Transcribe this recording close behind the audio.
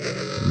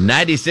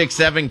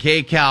96.7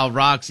 KCal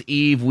rocks.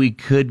 Eve, we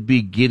could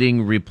be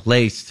getting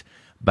replaced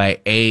by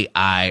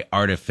AI,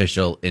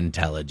 artificial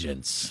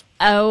intelligence.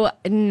 Oh,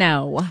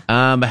 no.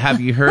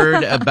 Have you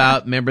heard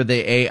about, remember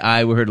the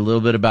AI, we heard a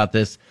little bit about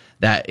this,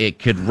 that it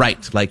could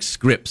write like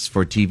scripts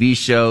for TV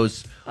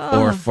shows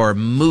or for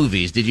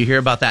movies. Did you hear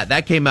about that?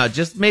 That came out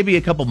just maybe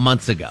a couple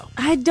months ago.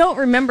 I don't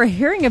remember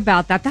hearing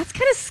about that. That's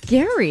kind of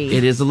scary.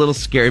 It is a little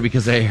scary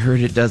because I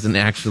heard it doesn't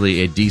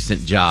actually a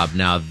decent job.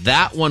 Now,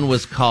 that one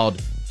was called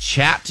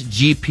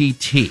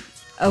ChatGPT.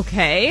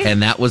 Okay.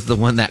 And that was the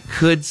one that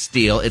could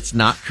steal, it's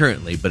not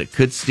currently, but it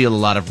could steal a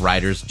lot of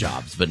writers'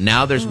 jobs. But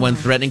now there's one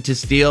threatening to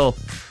steal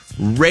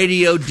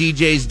radio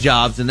DJs'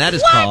 jobs, and that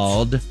is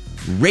called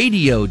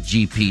Radio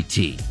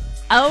GPT.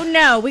 Oh,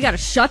 no. We got to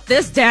shut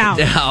this down.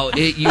 Now,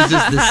 it uses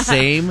the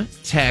same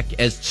tech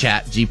as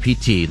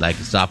ChatGPT, like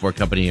a software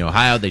company in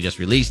Ohio. They just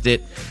released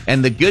it.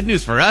 And the good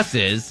news for us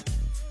is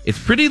it's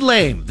pretty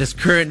lame, this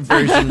current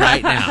version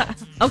right now.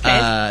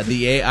 Okay.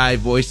 The AI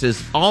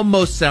voices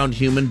almost sound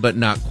human, but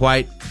not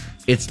quite.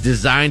 It's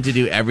designed to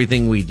do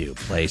everything we do.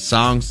 Play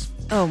songs.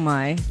 Oh,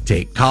 my.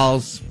 Take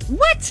calls.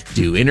 What?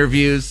 Do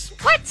interviews.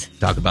 What?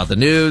 Talk about the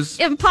news.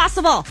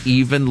 Impossible.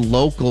 Even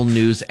local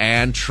news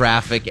and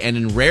traffic. And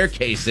in rare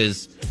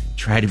cases,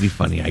 try to be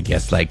funny, I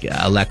guess, like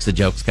Alexa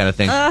jokes kind of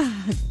thing.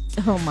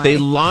 Oh, my. They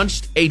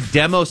launched a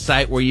demo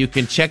site where you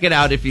can check it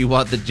out if you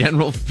want. The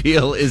general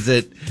feel is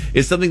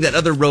something that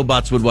other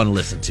robots would want to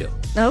listen to.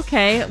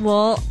 Okay.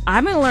 Well,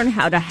 I'm going to learn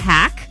how to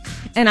hack,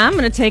 and I'm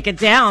going to take it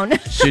down.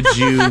 Should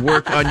you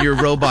work on your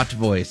robot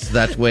voice?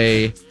 That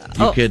way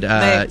you could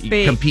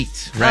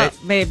compete, right?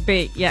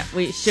 Maybe. Yeah,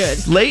 we should.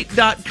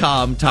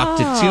 Slate.com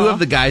talked to two of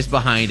the guys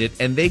behind it,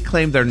 and they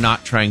claim they're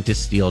not trying to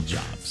steal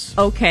jobs.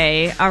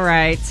 Okay. All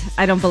right.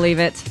 I don't believe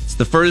it. It's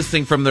the furthest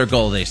thing from their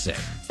goal, they say.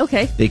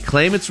 Okay. They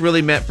claim it's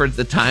really meant for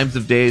the times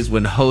of days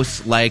when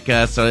hosts like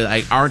us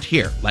aren't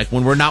here, like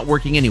when we're not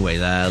working anyway,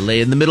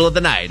 lay in the middle of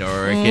the night,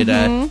 or it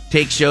could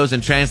take shows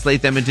and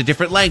translate them into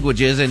different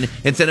languages and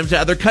send them to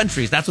other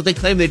countries. That's what they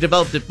claim they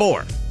developed it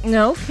for.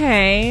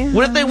 Okay.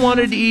 What if they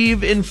wanted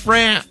Eve in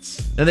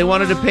France and they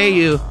wanted to pay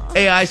you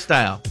AI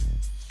style?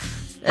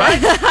 Right?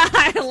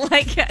 I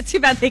like it. Too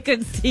bad they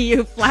couldn't see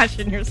you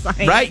flashing your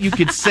sign. Right? You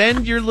could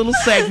send your little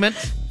segment.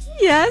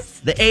 Yes.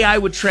 The AI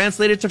would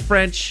translate it to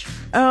French.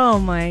 Oh,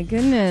 my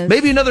goodness.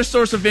 Maybe another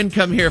source of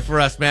income here for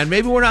us, man.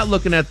 Maybe we're not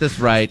looking at this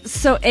right.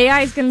 So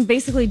AI is going to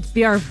basically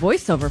be our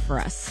voiceover for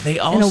us. They in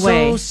a also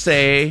way.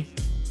 say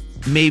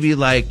maybe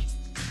like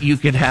you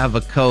could have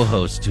a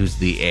co-host who's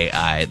the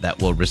AI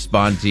that will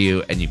respond to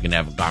you and you can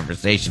have a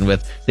conversation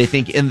with. They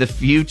think in the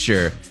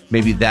future,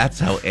 maybe that's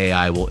how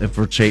AI will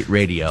infiltrate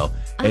radio.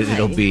 And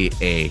it'll be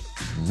a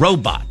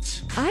robot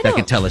that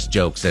can tell us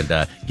jokes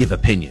and give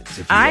opinions.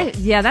 If you will.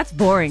 Yeah, that's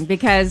boring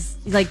because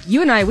like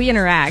you and I, we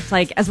interact.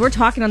 Like as we're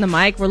talking on the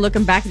mic, we're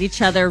looking back at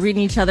each other,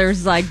 reading each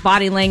other's like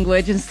body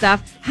language and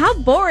stuff. How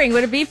boring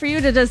would it be for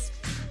you to just,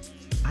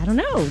 I don't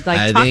know,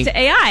 like talk to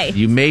AI?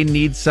 You may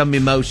need some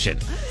emotion.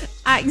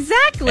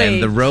 Exactly.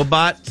 And the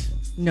robot,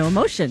 no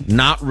emotion.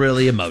 Not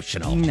really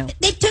emotional. No.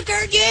 They took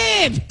our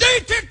jobs. They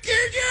took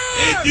your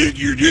jobs. They took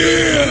your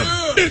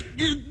jobs. They took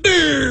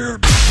your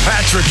jobs.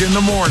 Patrick in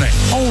the morning,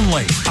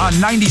 only on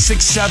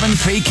 96.7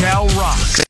 KCal Rocks.